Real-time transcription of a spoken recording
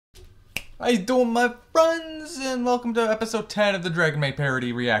How you doing, my friends? And welcome to episode 10 of the Dragon Maid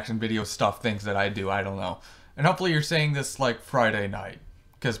parody reaction video stuff, things that I do, I don't know. And hopefully you're saying this like Friday night,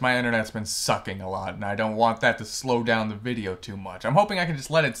 because my internet's been sucking a lot, and I don't want that to slow down the video too much. I'm hoping I can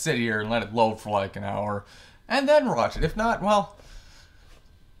just let it sit here and let it load for like an hour, and then watch it. If not, well,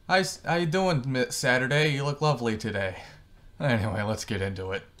 how you doing, Saturday? You look lovely today. Anyway, let's get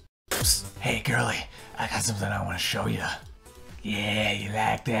into it. Psst, hey girlie, I got something I want to show you. Yeah, you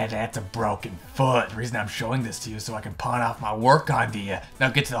like that? That's a broken foot. The reason I'm showing this to you is so I can pawn off my work onto you.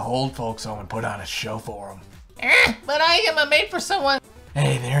 Now get to the old folks home and put on a show for them. But I am a maid for someone.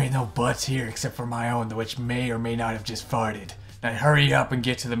 Hey, there ain't no buts here except for my own, which may or may not have just farted. Now hurry up and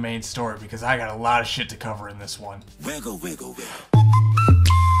get to the main story because I got a lot of shit to cover in this one. Wiggle, wiggle, wiggle.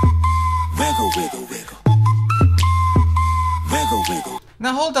 Wiggle, wiggle, wiggle. Wiggle, wiggle.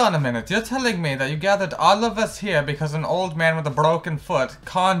 Now hold on a minute, you're telling me that you gathered all of us here because an old man with a broken foot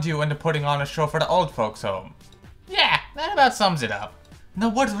conned you into putting on a show for the old folks home? Yeah, that about sums it up. Now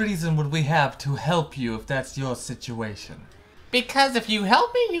what reason would we have to help you if that's your situation? Because if you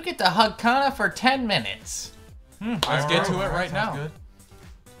help me, you get to hug Kana for 10 minutes. Let's get to it right now. Good.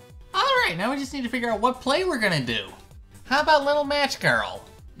 Alright, now we just need to figure out what play we're gonna do. How about Little Match Girl?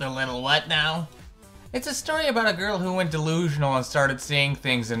 The little what now? It's a story about a girl who went delusional and started seeing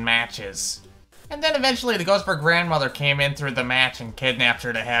things in matches. And then eventually the ghost of her grandmother came in through the match and kidnapped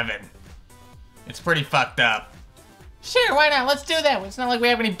her to heaven. It's pretty fucked up. Sure, why not? Let's do that. It's not like we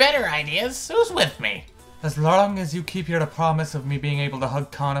have any better ideas. Who's with me? As long as you keep your promise of me being able to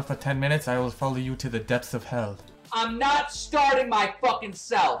hug Kana for 10 minutes, I will follow you to the depths of hell. I'm not starting my fucking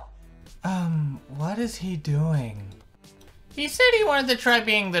self. What is he doing? He said he wanted to try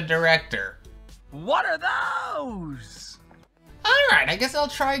being the director. What are those? Alright, I guess I'll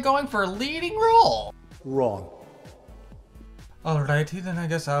try going for a leading role. Wrong. Alrighty, then I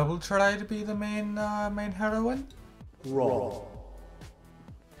guess I will try to be the main heroine. Wrong.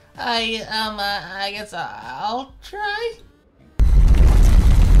 I guess I'll try.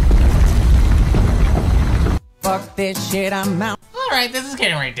 Fuck this shit, I'm out. Alright, this is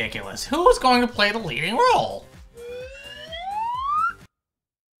getting ridiculous. Who's going to play the leading role?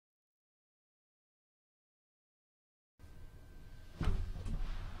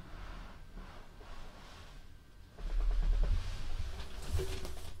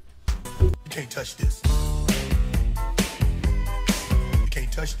 You can't touch this. You can't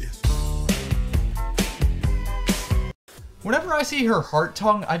touch this. Whenever I see her heart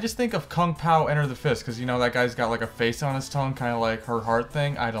tongue, I just think of Kung Pao Enter the Fist, because you know that guy's got like a face on his tongue, kind of like her heart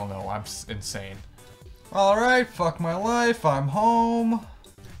thing. I don't know, I'm insane. Alright, fuck my life, I'm home.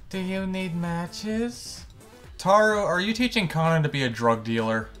 Do you need matches? Taru, are you teaching Kana to be a drug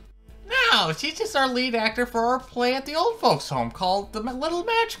dealer? No, she's just our lead actor for our play at the old folks home called The Little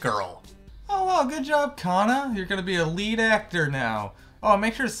Match Girl. Oh wow, good job, Kana. You're gonna be a lead actor now. Oh,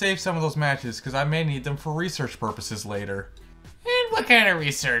 make sure to save some of those matches, because I may need them for research purposes later. And what kind of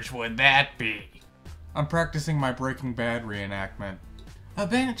research would that be? I'm practicing my Breaking Bad reenactment. A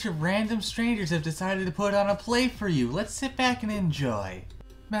bunch of random strangers have decided to put on a play for you. Let's sit back and enjoy.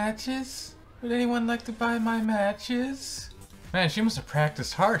 Matches? Would anyone like to buy my matches? Man, she must have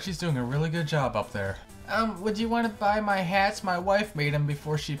practiced hard. She's doing a really good job up there. Would you want to buy my hats? My wife made them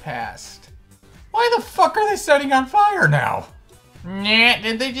before she passed. Why the fuck are they setting on fire now? Yeah,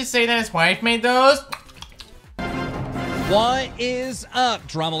 did they just say that his wife made those? What is up,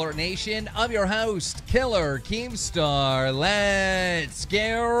 Drama Alert Nation? I'm your host, Killer Keemstar. Let's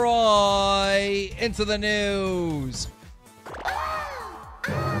get right into the news.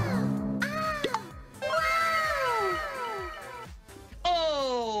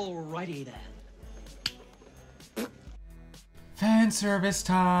 Alrighty then. Fan service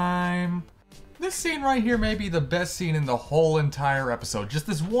time. This scene right here may be the best scene in the whole entire episode. Just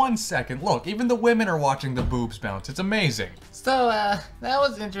this 1 second. Look, even the women are watching the boobs bounce. It's amazing. So, that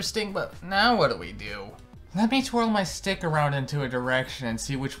was interesting, but now what do we do? Let me twirl my stick around into a direction and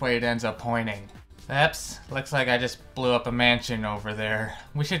see which way it ends up pointing. Oops, looks like I just blew up a mansion over there.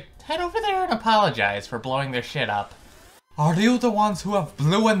 We should head over there and apologize for blowing their shit up. Are you the ones who have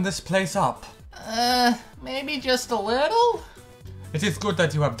blown this place up? Maybe just a little? It is good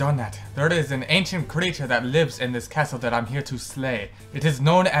that you have done that. There is an ancient creature that lives in this castle that I'm here to slay. It is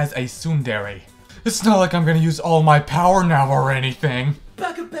known as a tsundere. It's not like I'm gonna use all my power now or anything.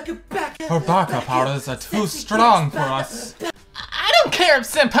 Her backup powers are too strong for us. I don't care if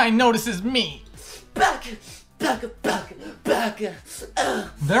Senpai notices me.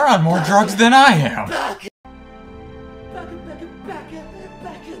 They're on more drugs than I am.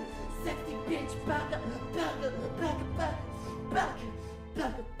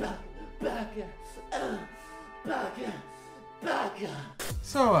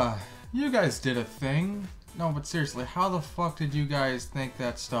 So, you guys did a thing? No, but seriously, how the fuck did you guys think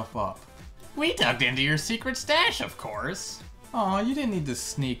that stuff up? We dug into your secret stash, of course. Aw, you didn't need to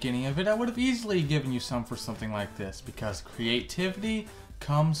sneak any of it. I would have easily given you some for something like this, because creativity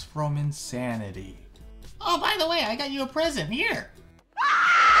comes from insanity. Oh, by the way, I got you a present. Here.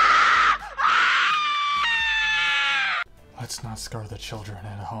 Let's not scare the children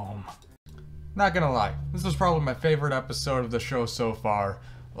at home. Not gonna lie, this was probably my favorite episode of the show so far.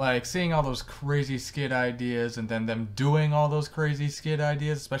 Like, seeing all those crazy skit ideas and then them doing all those crazy skit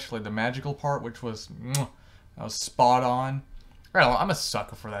ideas, especially the magical part, which was, that was spot on. I don't know, I'm a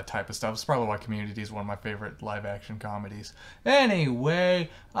sucker for that type of stuff. It's probably why Community is one of my favorite live action comedies. Anyway,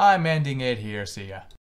 I'm ending it here. See ya.